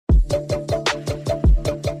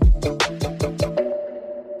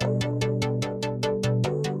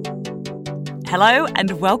Hello and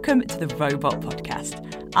welcome to the Robot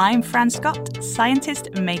Podcast. I'm Fran Scott, scientist,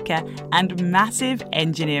 maker, and massive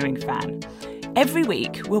engineering fan. Every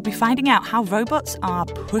week, we'll be finding out how robots are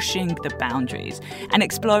pushing the boundaries and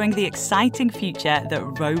exploring the exciting future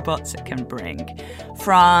that robots can bring.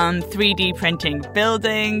 From 3D printing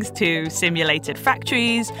buildings to simulated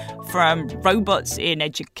factories, from robots in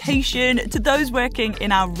education to those working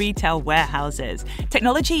in our retail warehouses,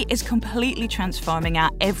 technology is completely transforming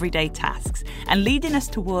our everyday tasks and leading us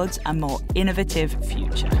towards a more innovative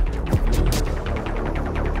future.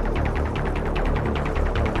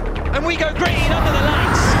 And we go green under the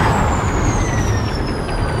lights.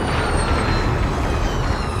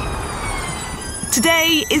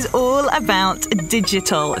 Today is all about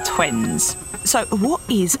digital twins. So what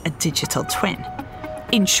is a digital twin?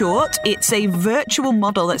 In short, it's a virtual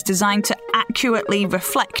model that's designed to accurately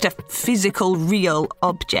reflect a physical, real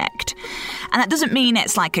object. And that doesn't mean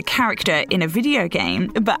it's like a character in a video game,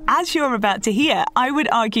 but as you're about to hear, I would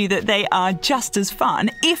argue that they are just as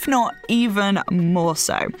fun, if not even more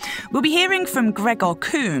so. We'll be hearing from Gregor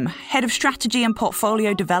Kuhm, Head of Strategy and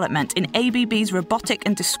Portfolio Development in ABB's Robotic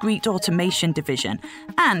and Discrete Automation Division,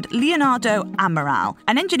 and Leonardo Amaral,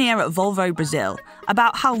 an engineer at Volvo Brazil,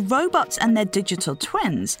 about how robots and their digital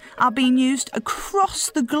twins are being used across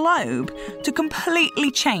the globe to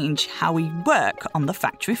completely change how we work on the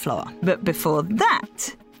factory floor. But before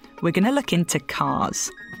that, we're going to look into cars.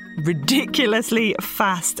 Ridiculously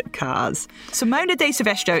fast cars. Simona De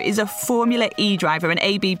Silvestro is a Formula E driver and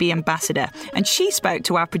ABB ambassador, and she spoke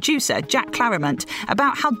to our producer, Jack Claremont,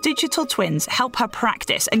 about how digital twins help her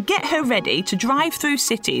practice and get her ready to drive through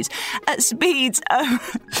cities at speeds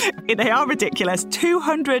of, they are ridiculous,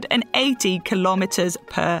 280 kilometres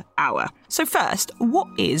per hour. So first, what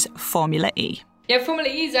is Formula E? Yeah, Formula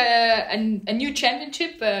E is a new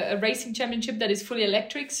championship, a racing championship that is fully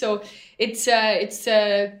electric. So it's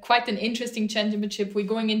quite an interesting championship. We're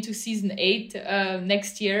going into season 8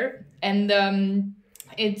 next year, and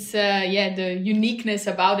it's the uniqueness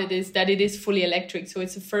about it is that it is fully electric. So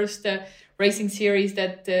it's the first racing series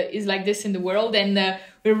that is like this in the world, and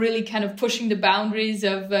we're really kind of pushing the boundaries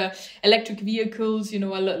of electric vehicles. You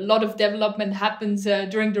know, a lot of development happens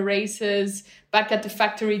during the races, back at the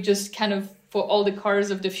factory, just kind of for all the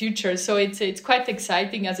cars of the future. So it's quite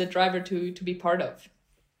exciting as a driver to be part of.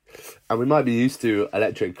 And we might be used to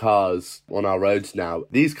electric cars on our roads now.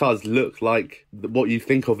 These cars look like what you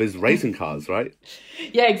think of as racing cars, right?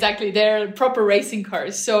 Yeah, exactly. They're proper racing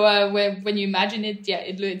cars. So when you imagine it, yeah,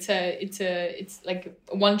 it's like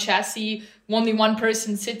one chassis. Only one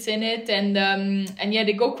person sits in it, and yeah,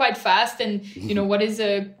 they go quite fast. And you know what is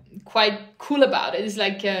quite cool about it is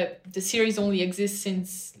like the series only exists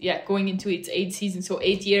since going into its 8th season, so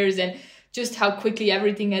 8 years, and just how quickly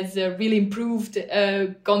everything has really improved,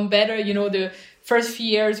 gone better. You know, the first few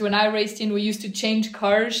years when I raced in, we used to change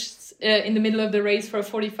cars in the middle of the race for a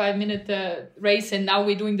 45-minute race, and now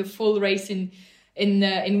we're doing the full race in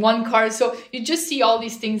one car. So you just see all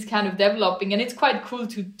these things kind of developing, and it's quite cool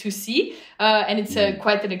to see, and it's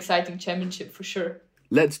quite an exciting championship for sure.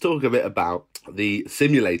 Let's talk a bit about the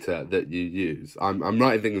simulator that you use. I'm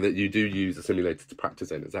right in thinking that you do use a simulator to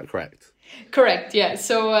practice in. Is that correct? Correct, yeah.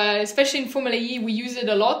 So especially in Formula E, we use it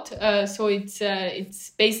a lot. So it's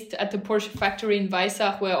based at the Porsche factory in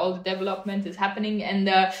Weissach, where all the development is happening, and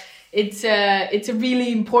it's a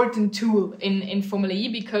really important tool in Formula E,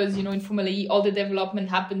 because you know in Formula E all the development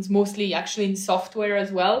happens mostly actually in software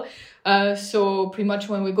as well. So pretty much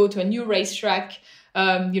when we go to a new racetrack,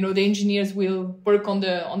 the engineers will work on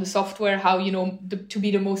the software, how to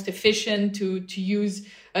be the most efficient, to use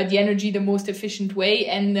the energy the most efficient way,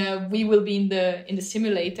 and we will be in the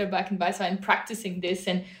simulator back in Weissach and practicing this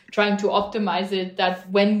and trying to optimize it, that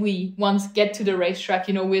when we once get to the racetrack,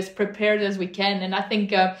 we're as prepared as we can. And I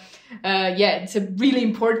think it's a really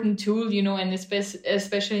important tool, and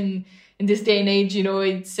especially in this day and age,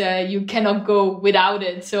 it's you cannot go without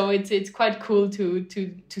it. So it's quite cool to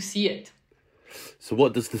see it. So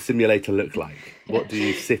what does the simulator look like? What do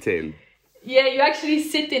you sit in? Yeah, you actually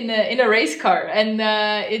sit in a race car, and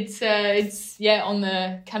it's on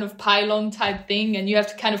a kind of pylon type thing, and you have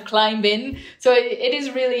to kind of climb in. So it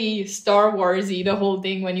is really Star Warsy, the whole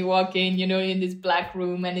thing, when you walk in, in this black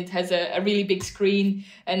room, and it has a really big screen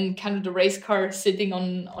and kind of the race car sitting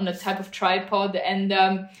on a type of tripod, and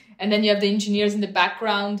then you have the engineers in the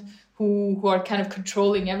background who are kind of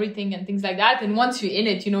controlling everything and things like that. And once you're in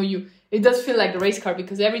it, it does feel like the race car,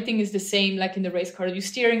 because everything is the same like in the race car. Your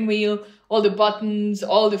steering wheel, all the buttons,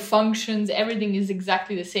 all the functions, everything is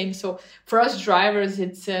exactly the same. So for us drivers,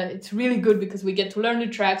 it's really good, because we get to learn the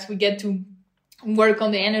tracks, we get to work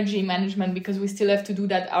on the energy management, because we still have to do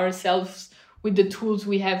that ourselves with the tools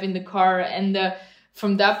we have in the car. And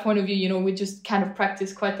from that point of view, you know, we just kind of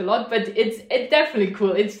practice quite a lot, but it's definitely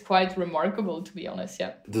cool. It's quite remarkable, to be honest.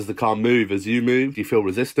 Yeah. Does the car move as you move? Do you feel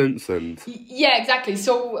resistance? And yeah, exactly.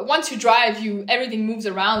 So once you drive, everything moves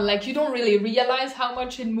around. Like, you don't really realize how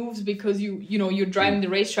much it moves because you're driving the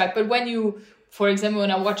racetrack. But when you, for example,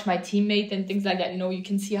 when I watch my teammate and things like that, you know, you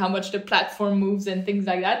can see how much the platform moves and things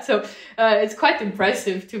like that. So it's quite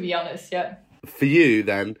impressive, to be honest. Yeah. For you,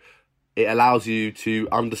 then, it allows you to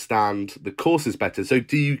understand the courses better. So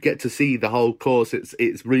do you get to see the whole course?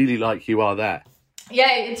 It's really like you are there.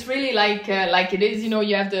 Yeah, it's really like it is. You know,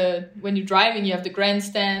 you have when you're driving, you have the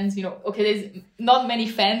grandstands. You know, okay, there's not many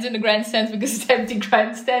fans in the grandstands because it's empty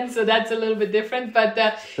grandstands, so that's a little bit different. But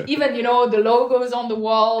even, you know, the logos on the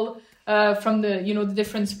wall from the, you know, the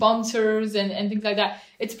different sponsors and things like that.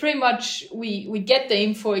 It's pretty much we get the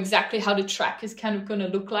info exactly how the track is kind of going to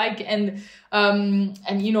look like, and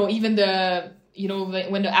you know, even the, you know,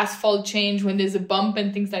 when the asphalt change, when there's a bump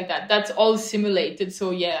and things like that, that's all simulated.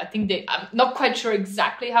 So yeah, I think I'm not quite sure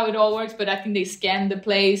exactly how it all works, but I think they scan the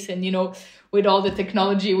place, and, you know, with all the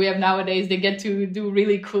technology we have nowadays, they get to do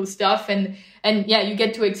really cool stuff, and yeah, you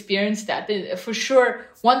get to experience that for sure.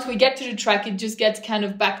 Once we get to the track, it just gets kind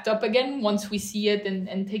of backed up again once we see it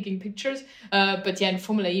and taking pictures. But yeah, in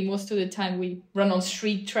Formula E, most of the time we run on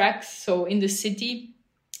street tracks, so in the city.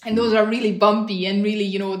 And those are really bumpy, and really,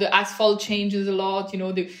 you know, the asphalt changes a lot. You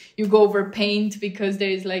know, you go over paint because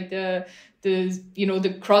there's like the you know,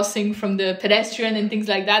 the crossing from the pedestrian and things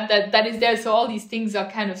like that is there. So all these things are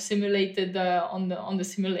kind of simulated on the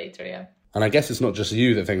simulator. Yeah. And I guess it's not just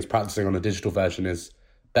you that thinks practicing on a digital version is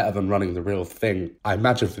better than running the real thing. I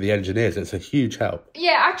imagine for the engineers, it's a huge help.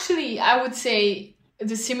 Yeah, actually, I would say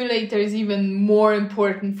the simulator is even more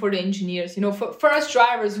important for the engineers. You know, for us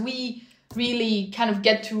drivers, we really kind of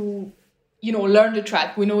get to, you know, learn the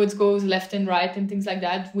track. We know it goes left and right and things like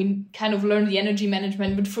that. We kind of learn the energy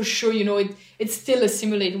management, but for sure, you know, it's still a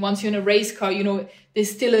simulator. Once you're in a race car, you know, there's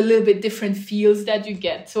still a little bit different feels that you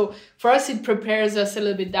get. So for us, it prepares us a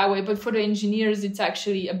little bit that way. But for the engineers, it's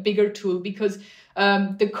actually a bigger tool because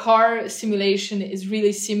the car simulation is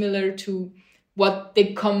really similar to what they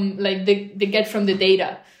get from the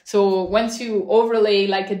data. So once you overlay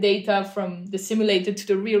like a data from the simulator to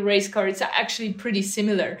the real race car, it's actually pretty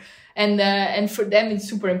similar. And for them, it's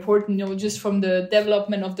super important, you know, just from the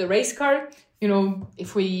development of the race car, you know,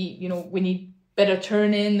 if we need better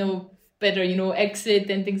turn in or better, you know,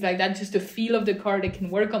 exit and things like that, just the feel of the car, they can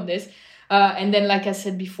work on this. And then, like I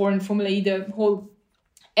said before, in Formula E, the whole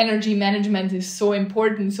energy management is so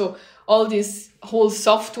important. So all this whole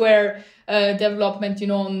software development, you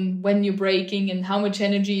know, on when you're braking and how much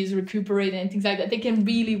energy is recuperated and things like that, they can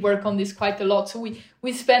really work on this quite a lot. So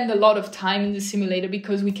we spend a lot of time in the simulator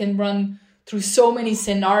because we can run through so many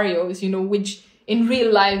scenarios, you know, which in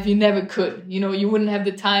real life you never could. You know, you wouldn't have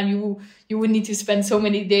the time. You would need to spend so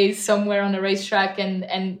many days somewhere on a racetrack, and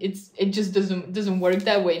it just doesn't work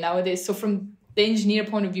that way nowadays. So from the engineer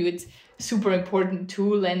point of view, it's a super important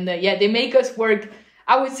tool, and yeah, they make us work,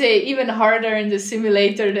 I would say, even harder in the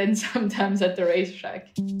simulator than sometimes at the racetrack.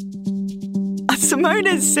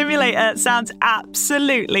 Simona's simulator sounds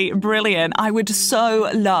absolutely brilliant. I would so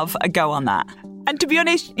love a go on that. And to be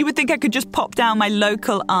honest, you would think I could just pop down my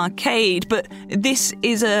local arcade, but this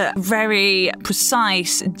is a very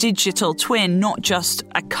precise digital twin, not just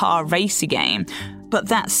a car racing game. But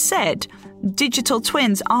that said, digital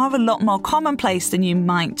twins are a lot more commonplace than you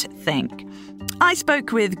might think. I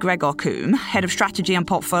spoke with Gregor Kuhm, Head of Strategy and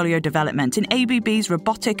Portfolio Development in ABB's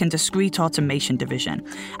Robotic and Discrete Automation Division,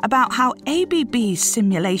 about how ABB's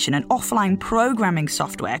simulation and offline programming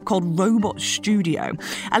software called Robot Studio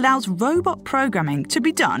allows robot programming to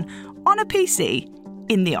be done on a PC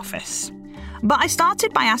in the office. But I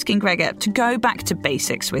started by asking Gregor to go back to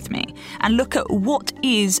basics with me and look at what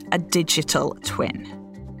is a digital twin.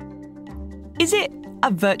 Is it a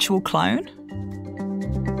virtual clone?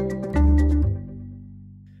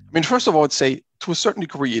 I mean, first of all, I'd say to a certain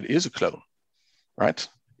degree, it is a clone, right?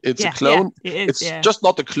 It's a clone. Yeah, it's just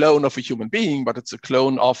not a clone of a human being, but it's a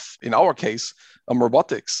clone of, in our case,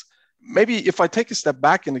 robotics. Maybe if I take a step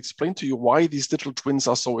back and explain to you why these digital twins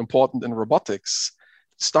are so important in robotics,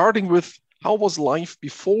 starting with how was life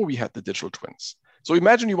before we had the digital twins? So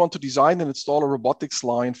imagine you want to design and install a robotics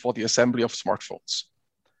line for the assembly of smartphones.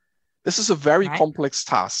 This is a very complex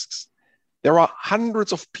task. There are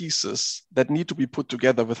hundreds of pieces that need to be put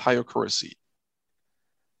together with high accuracy.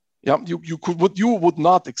 Yeah, you would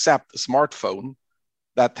not accept a smartphone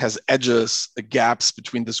that has edges, gaps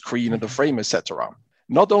between the screen and the frame, etc.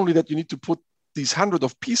 Not only that, you need to put these hundreds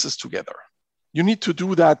of pieces together. You need to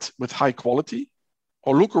do that with high quality,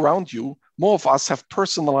 or look around you. more of us have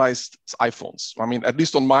personalized iPhones. I mean, at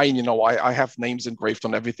least on mine, you know, I have names engraved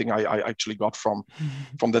on everything I actually got from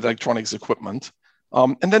the electronics equipment.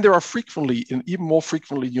 And then there are frequently, and even more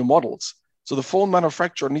frequently, new models. So the phone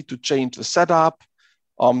manufacturer need to change the setup,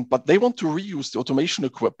 but they want to reuse the automation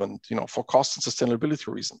equipment, you know, for cost and sustainability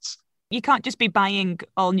reasons. You can't just be buying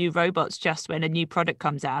all new robots just when a new product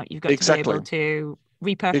comes out. You've got to be able to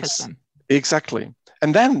repurpose them. Exactly.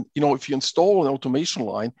 And then, you know, if you install an automation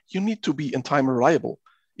line, you need to be in time and reliable.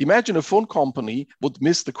 Imagine a phone company would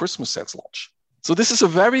miss the Christmas sales launch. So this is a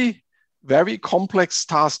very, very complex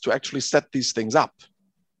task to actually set these things up.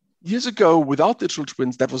 Years ago, without digital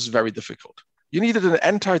twins, that was very difficult. You needed an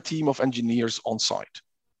entire team of engineers on site.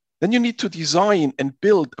 Then you need to design and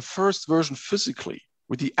build a first version physically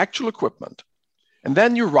with the actual equipment. And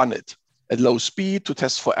then you run it at low speed to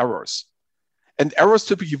test for errors. And errors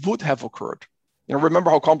typically would have occurred. You know, remember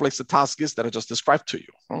how complex the task is that I just described to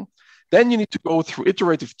you. Then you need to go through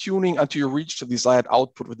iterative tuning until you reach the desired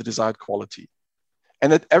output with the desired quality.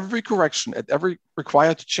 And at every correction, at every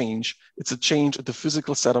required change, it's a change at the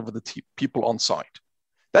physical setup of the people on site.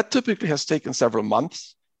 That typically has taken several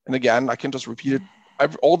months. And again, I can just repeat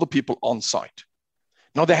it, all the people on site.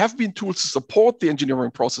 Now, there have been tools to support the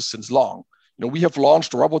engineering process since long. You know, we have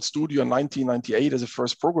launched Robot Studio in 1998 as a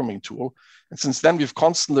first programming tool. And since then, we've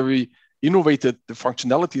constantly innovated the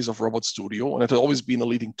functionalities of Robot Studio, and it has always been a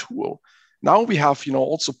leading tool. Now we have, you know,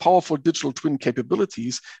 also powerful digital twin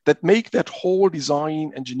capabilities that make that whole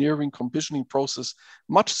design, engineering, commissioning process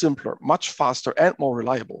much simpler, much faster, and more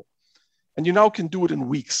reliable. And you now can do it in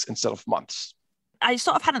weeks instead of months. I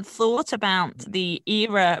sort of hadn't thought about the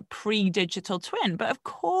era pre-digital twin, but of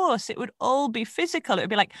course it would all be physical. It would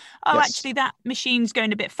be like, oh, yes, actually that machine's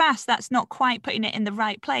going a bit fast. That's not quite putting it in the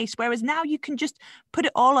right place. Whereas now you can just put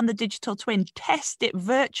it all on the digital twin, test it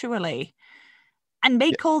virtually, and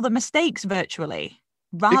make all the mistakes virtually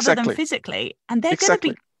rather than physically. And they're going to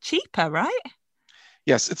be cheaper, right?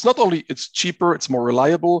 Yes, it's not only, it's cheaper, it's more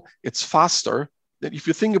reliable, it's faster. If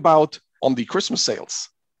you think about on the Christmas sales,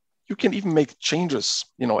 you can even make changes,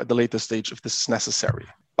 you know, at the later stage if this is necessary.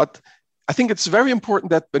 But I think it's very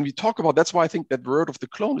important that when we talk about, that's why I think that word of the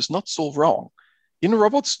clone is not so wrong. In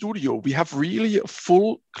Robot Studio, we have really a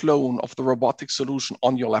full clone of the robotic solution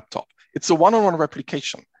on your laptop. It's a one-on-one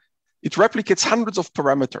replication. It replicates hundreds of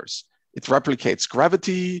parameters. It replicates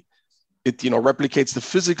gravity. It, you know, replicates the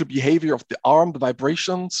physical behavior of the arm, the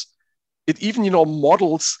vibrations. It even, you know,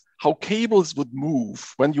 models how cables would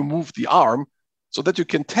move when you move the arm, so that you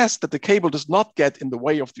can test that the cable does not get in the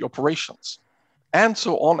way of the operations, and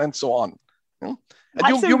so on and so on. And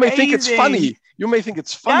you may think it's funny. You may think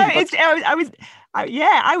it's funny. No,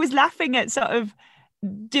 I was laughing at sort of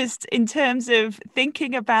just in terms of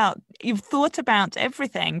thinking about, you've thought about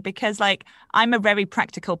everything, because like I'm a very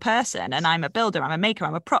practical person and I'm a builder, I'm a maker,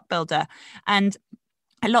 I'm a prop builder. And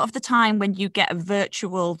a lot of the time when you get a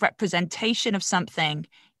virtual representation of something,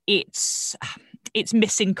 it's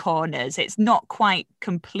missing corners. It's not quite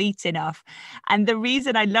complete enough. And the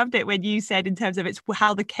reason I loved it when you said in terms of it's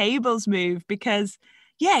how the cables move, because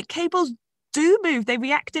yeah, cables do move. They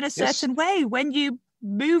react in a certain way when you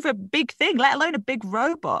move a big thing, let alone a big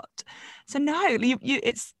robot. So no,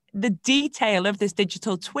 it's the detail of this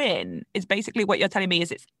digital twin is basically what you're telling me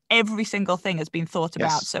is it's every single thing has been thought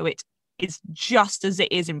about. So it is just as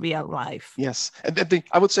it is in real life. Yes. And then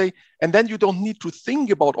I would say, and then you don't need to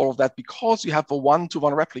think about all of that because you have a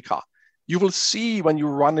one-to-one replica. You will see when you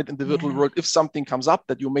run it in the virtual world if something comes up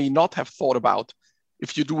that you may not have thought about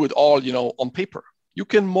if you do it all, you know, on paper. You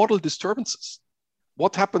can model disturbances.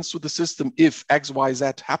 What happens to the system if X, Y, Z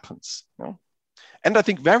happens? You know? And I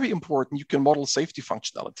think very important, you can model safety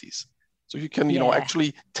functionalities. So you can, you know,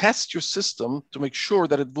 actually test your system to make sure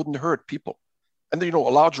that it wouldn't hurt people. And, you know, a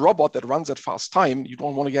large robot that runs at fast time, you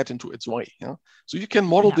don't want to get into its way. You know? So you can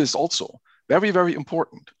model this also. Very, very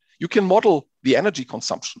important. You can model the energy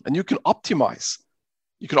consumption and you can optimize.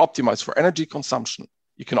 You can optimize for energy consumption.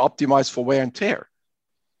 You can optimize for wear and tear.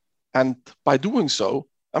 And by doing so,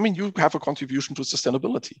 I mean, you have a contribution to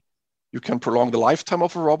sustainability. You can prolong the lifetime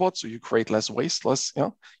of a robot, so you create less waste,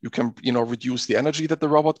 you can, you know, reduce the energy that the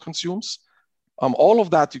robot consumes. All of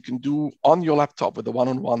that you can do on your laptop with a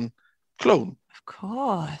one-on-one clone. Of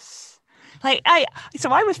course. Like I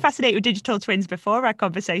was fascinated with digital twins before our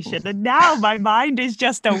conversation, and now my mind is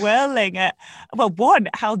just a whirling at, well, one,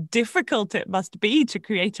 how difficult it must be to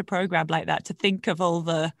create a program like that, to think of all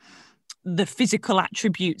the physical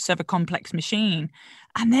attributes of a complex machine,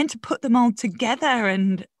 and then to put them all together.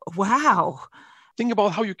 And wow. Think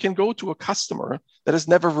about how you can go to a customer that has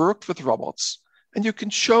never worked with robots, and you can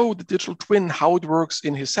show the digital twin how it works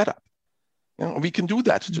in his setup. We can do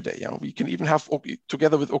that today. We can even have,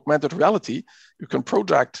 together with augmented reality, you can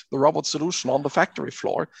project the robot solution on the factory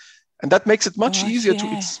floor. And that makes it much easier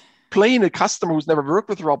to explain a customer who's never worked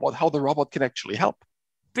with a robot how the robot can actually help.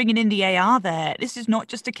 Bringing in the AR there, this is not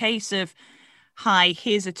just a case of, hi,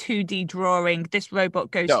 here's a 2D drawing, this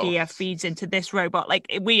robot goes here, feeds into this robot. Like,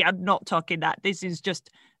 we are not talking that. This is just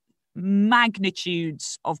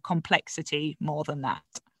magnitudes of complexity more than that.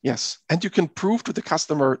 Yes. And you can prove to the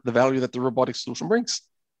customer the value that the robotic solution brings.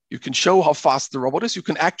 You can show how fast the robot is. You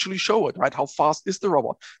can actually show it, right? How fast is the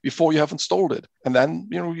robot before you have installed it? And then,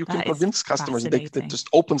 you can convince customers. That just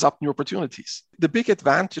opens up new opportunities. The big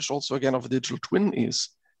advantage also, again, of a digital twin is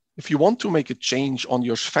if you want to make a change on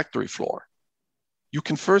your factory floor, you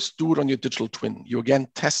can first do it on your digital twin. You again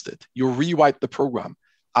test it. You rewrite the program.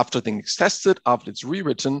 After things tested, after it's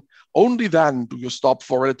rewritten, only then do you stop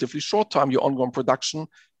for a relatively short time your ongoing production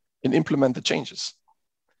and implement the changes.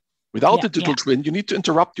 Without the digital twin, you need to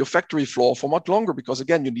interrupt your factory floor for much longer because,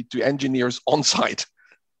 again, you need to engineers on site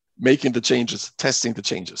making the changes, testing the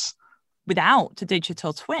changes. Without a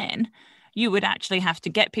digital twin, you would actually have to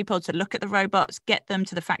get people to look at the robots, get them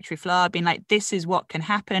to the factory floor, being like, this is what can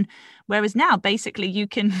happen. Whereas now, basically, you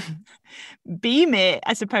can beam it,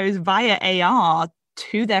 I suppose, via AR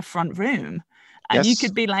to their front room. And you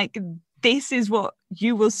could be like, this is what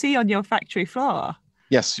you will see on your factory floor.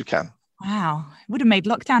 Yes, you can. Wow. It would have made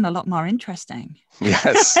lockdown a lot more interesting.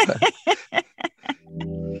 Yes.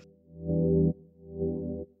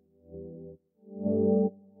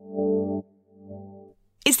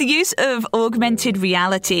 It's the use of augmented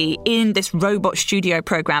reality in this Robot Studio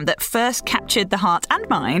program that first captured the heart and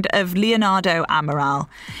mind of Leonardo Amaral.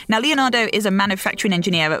 Now, Leonardo is a manufacturing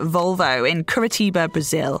engineer at Volvo in Curitiba,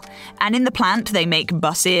 Brazil. And in the plant, they make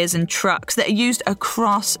buses and trucks that are used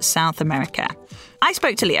across South America. I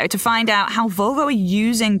spoke to Leo to find out how Volvo are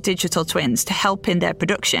using digital twins to help in their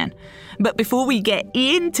production. But before we get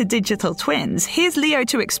into digital twins, here's Leo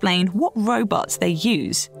to explain what robots they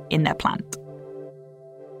use in their plant.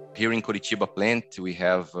 Here in Curitiba plant, we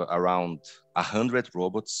have around 100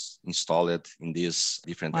 robots installed in these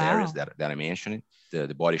different areas that I mentioned.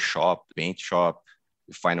 The body shop, the paint shop,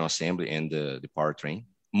 the final assembly, and the powertrain.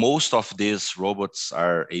 Most of these robots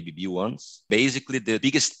are ABB ones. Basically, the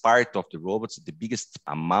biggest part of the robots, the biggest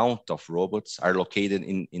amount of robots are located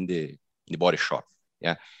in the body shop.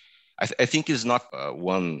 Yeah, I think it's not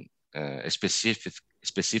one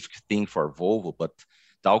specific thing for Volvo, but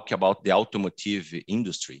talk about the automotive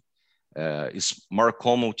industry. It's more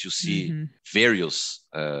common to see various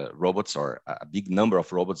robots or a big number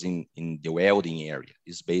of robots in the welding area.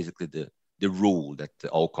 It's basically the rule that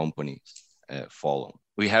all companies follow.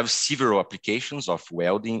 We have several applications of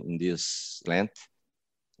welding in this plant.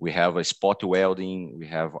 We have a spot welding, we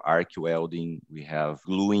have arc welding, we have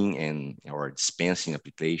gluing or dispensing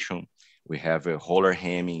application. We have a roller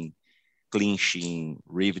hemming, clinching,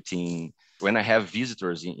 riveting. When I have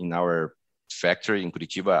visitors in our factory in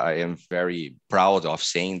Curitiba, I am very proud of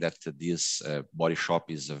saying that this body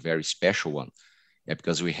shop is a very special one,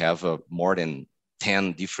 because we have more than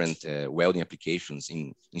 10 different welding applications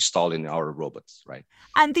installed in our robots, right?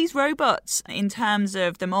 And these robots, in terms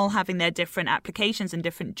of them all having their different applications and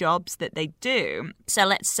different jobs that they do, so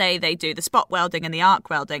let's say they do the spot welding and the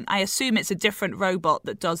arc welding, I assume it's a different robot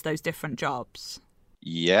that does those different jobs.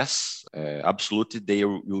 Yes, absolutely, they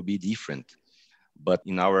will be different. But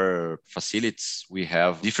in our facilities, we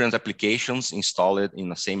have different applications installed in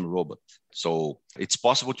the same robot. So it's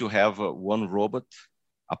possible to have one robot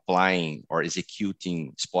applying or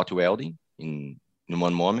executing spot welding in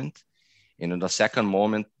one moment. And in the second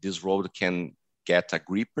moment, this robot can get a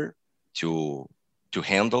gripper to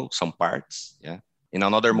handle some parts. Yeah. In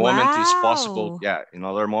another moment, it's possible. Yeah. In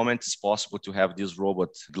another moment, it's possible to have this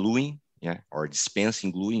robot gluing, or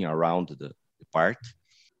dispensing gluing around the part.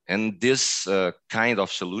 And this kind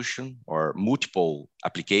of solution or multiple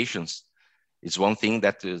applications is one thing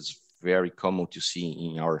that is very common to see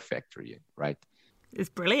in our factory, right? It's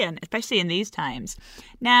brilliant, especially in these times.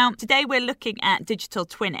 Now, today we're looking at digital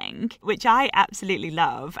twinning, which I absolutely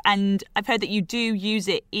love. And I've heard that you do use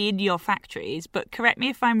it in your factories, but correct me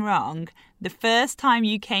if I'm wrong, the first time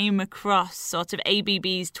you came across sort of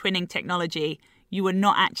ABB's twinning technology, you were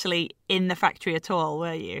not actually in the factory at all,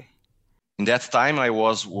 were you? In that time, I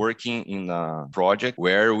was working in a project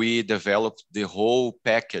where we developed the whole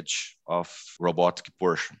package of robotic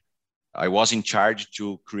portion. I was in charge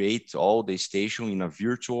to create all the station in a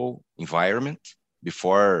virtual environment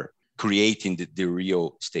before creating the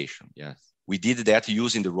real station. Yes, we did that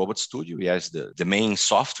using the Robot Studio. Yes, the main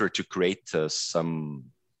software to create some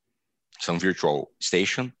virtual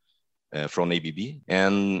station. from ABB.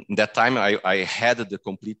 And in that time, I had the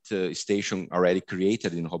complete station already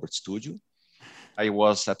created in Robot Studio. I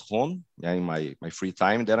was at home in my free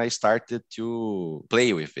time. Then I started to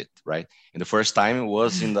play with it, right? And the first time it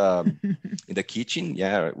was in the in the kitchen,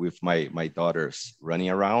 with my daughters running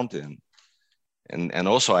around, and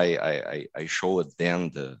also I showed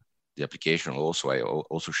them the application. Also, I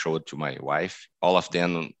also showed to my wife. All of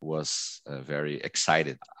them was very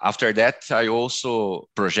excited. After that, I also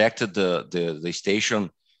projected the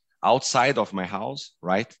station outside of my house,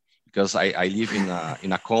 right? Because I live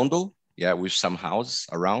in a condo. Yeah, with some houses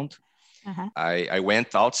around. Uh-huh. I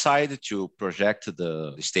went outside to project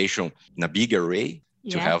the station in a bigger array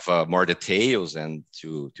to have more details and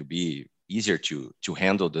to be easier to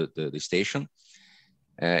handle the station.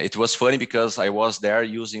 It was funny because I was there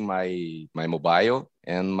using my mobile,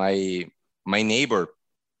 and my neighbor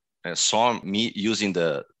saw me using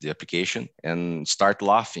the application and start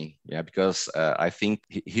laughing. Yeah, because I think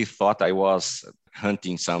he thought I was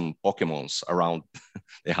hunting some Pokemons around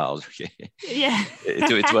the house. Okay. Yeah.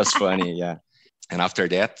 it was funny. Yeah. And after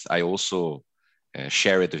that, I also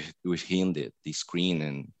shared it with him the screen,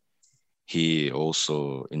 and he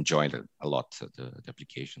also enjoyed it a lot, the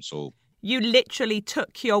application. So you literally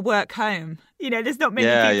took your work home. You know, there's not many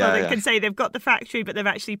people that can say they've got the factory, but they're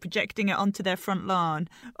actually projecting it onto their front lawn,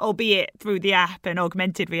 albeit through the app and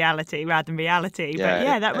augmented reality rather than reality.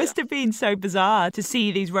 That must have been so bizarre to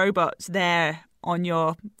see these robots there on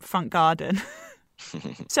your front garden.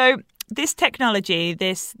 So this technology,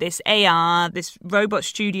 this AR, this Robot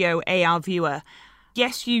Studio AR viewer,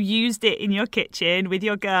 yes, you used it in your kitchen with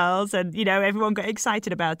your girls and, you know, everyone got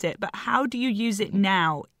excited about it. But how do you use it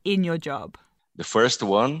now in your job? The first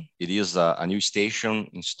one, it is a new station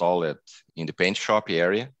installed in the paint shop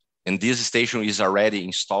area. And this station is already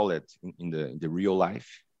installed in the real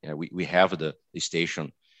life. Yeah, we have the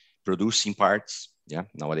station producing parts,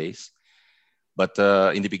 nowadays. But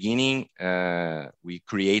in the beginning, we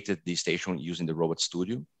created the station using the Robot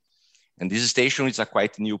Studio. And this station is a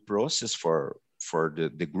quite new process for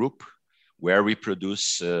the group, where we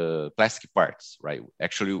produce plastic parts, right?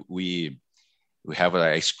 Actually, we have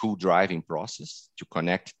a screw driving process to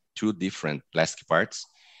connect two different plastic parts.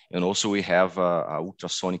 And also we have a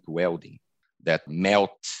ultrasonic welding that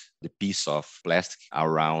melt the piece of plastic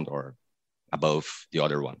around or above the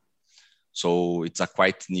other one. So it's a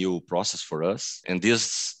quite new process for us. And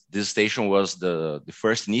this station was the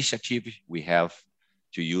first initiative we have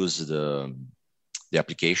to use the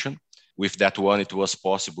application. With that one, it was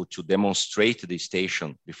possible to demonstrate the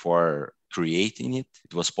station before creating it.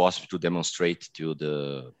 It was possible to demonstrate to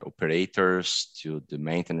the operators, to the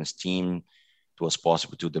maintenance team. It was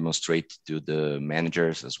possible to demonstrate to the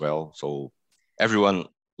managers as well. So everyone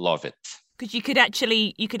loved it. Because you could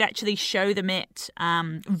actually show them it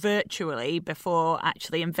virtually before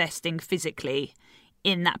actually investing physically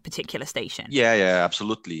in that particular station. Yeah,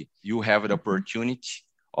 absolutely. You have an opportunity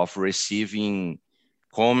of receiving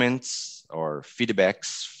comments or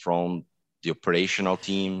feedbacks from the operational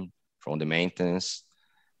team, from the maintenance,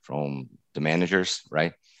 from the managers,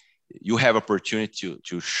 right? You have opportunity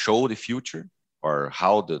to show the future or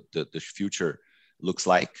how the future looks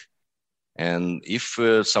like. And if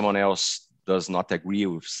someone else does not agree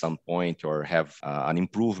with some point or have an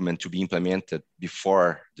improvement to be implemented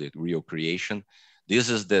before the real creation, this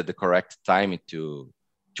is the correct time to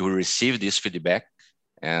receive this feedback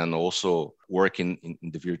and also work in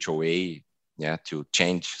the virtual way, to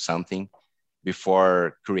change something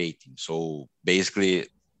before creating. So basically,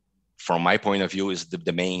 from my point of view, is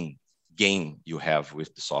the main gain you have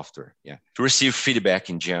with the software. Yeah, to receive feedback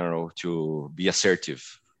in general, to be assertive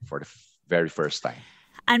for the very first time.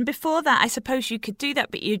 And before that, I suppose you could do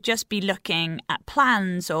that, but you'd just be looking at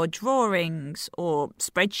plans or drawings or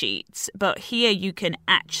spreadsheets. But here you can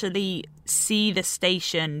actually see the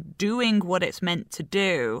station doing what it's meant to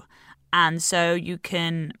do. And so you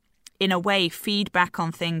can, in a way, feedback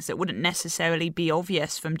on things that wouldn't necessarily be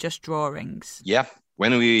obvious from just drawings. Yeah.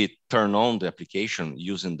 When we turn on the application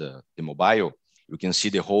using the mobile, you can see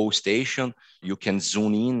the whole station. You can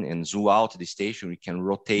zoom in and zoom out the station. You can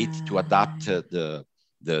rotate to adapt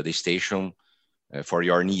the station for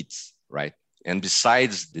your needs, right? And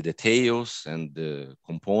besides the details and the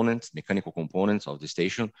components, mechanical components of the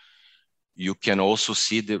station, you can also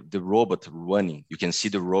see the robot running. You can see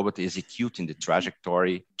the robot executing the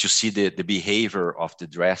trajectory, to see the behavior of the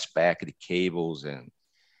dress pack, the cables and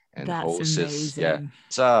hoses. Amazing. Yeah,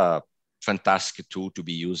 it's a fantastic tool to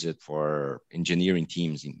be used for engineering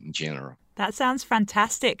teams in general. That sounds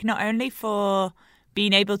fantastic, not only for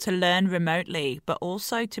being able to learn remotely, but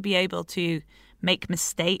also to be able to make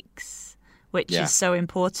mistakes which is so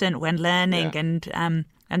important when learning,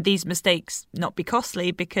 and these mistakes not be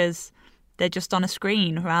costly because they're just on a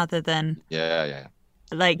screen rather than it's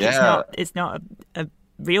not a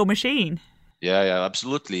real machine. Yeah,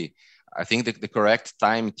 absolutely. I think that the correct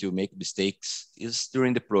time to make mistakes is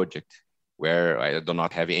during the project, where I do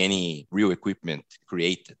not have any real equipment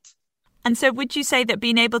created. And so would you say that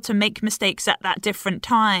being able to make mistakes at that different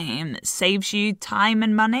time saves you time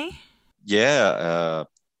and money? Yeah,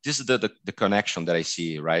 this is the connection that I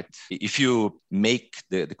see, right? If you make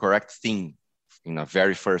the correct thing in a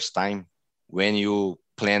very first time, when you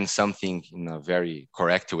plan something in a very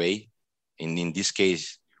correct way, and in this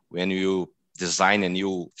case, when you design a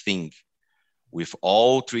new thing with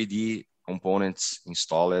all 3D components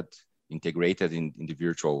installed, integrated in the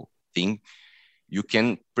virtual thing, you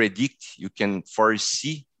can predict, you can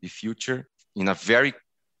foresee the future in a very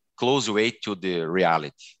close way to the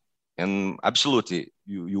reality. And absolutely,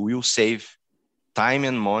 you will save time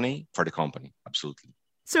and money for the company. Absolutely.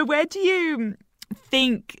 So where do you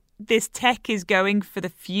think this tech is going for the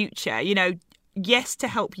future? You know, yes, to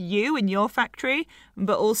help you in your factory,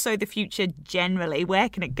 but also the future generally. Where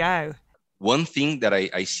can it go? One thing that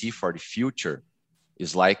I see for the future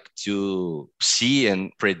is like to see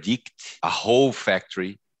and predict a whole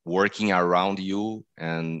factory working around you,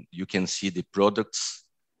 and you can see the products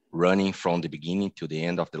running from the beginning to the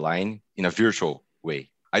end of the line in a virtual way.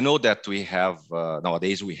 I know that we have,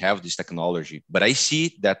 nowadays we have this technology, but I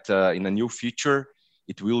see that in a new future,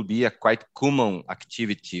 it will be a quite common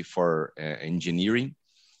activity for engineering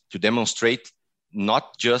to demonstrate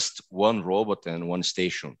not just one robot and one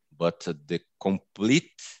station, but the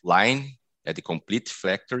complete line at the complete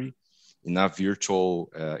factory in a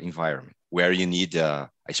virtual environment where you need a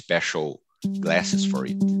special glasses for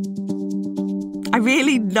it. I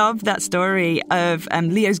really love that story of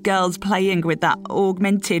Leo's girls playing with that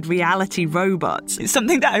augmented reality robots. It's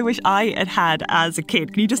something that I wish I had had as a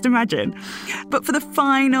kid. Can you just imagine? But for the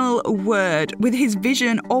final word, with his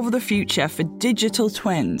vision of the future for digital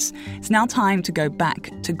twins, it's now time to go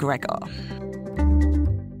back to Gregor.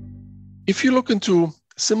 If you look into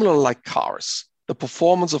similar like cars, the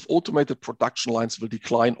performance of automated production lines will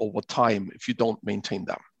decline over time if you don't maintain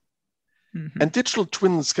them. Mm-hmm. And digital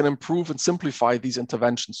twins can improve and simplify these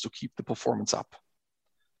interventions to keep the performance up.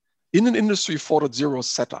 In an Industry 4.0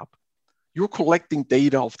 setup, you're collecting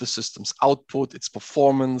data of the system's output, its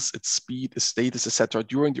performance, its speed, its status, etc.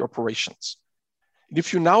 during the operations. And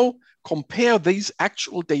if you now compare these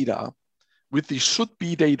actual data with the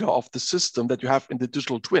should-be data of the system that you have in the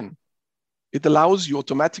digital twin, it allows you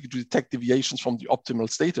automatically to detect deviations from the optimal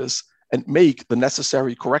status and make the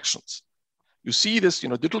necessary corrections. You see this,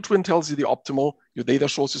 digital twin tells you the optimal, your data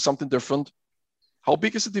shows you something different. How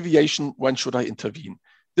big is the deviation? When should I intervene?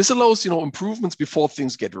 This allows, improvements before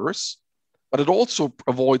things get worse, but it also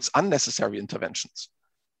avoids unnecessary interventions.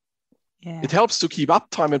 Yeah. It helps to keep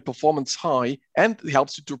uptime and performance high, and it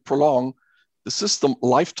helps you to prolong the system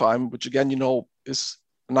lifetime, which again, is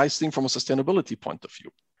a nice thing from a sustainability point of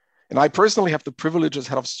view. And I personally have the privilege as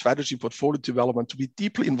head of strategy portfolio development to be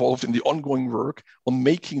deeply involved in the ongoing work on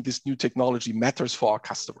making this new technology matters for our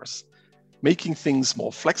customers, making things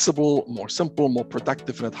more flexible, more simple, more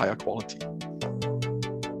productive, and at higher quality.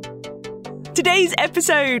 Today's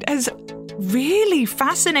episode has really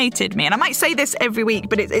fascinated me. And I might say this every week,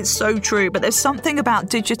 but it's so true. But there's something about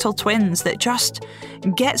digital twins that just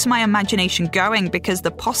gets my imagination going, because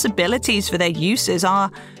the possibilities for their uses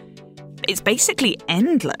it's basically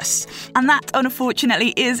endless. And that,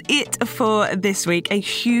 unfortunately, is it for this week. A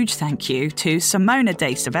huge thank you to Simona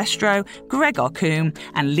De Silvestro, Gregor Kuhn,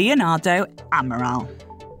 and Leonardo Amaral.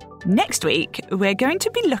 Next week, we're going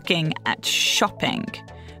to be looking at shopping,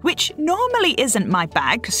 which normally isn't my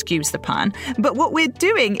bag, excuse the pun, but what we're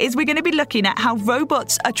doing is we're going to be looking at how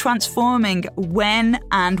robots are transforming when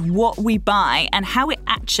and what we buy and how it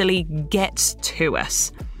actually gets to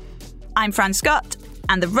us. I'm Fran Scott,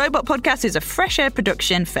 and the Robot Podcast is a Fresh Air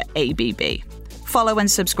production for ABB. Follow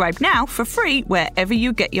and subscribe now for free wherever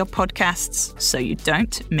you get your podcasts so you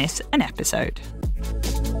don't miss an episode.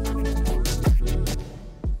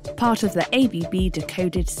 Part of the ABB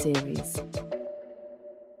Decoded series.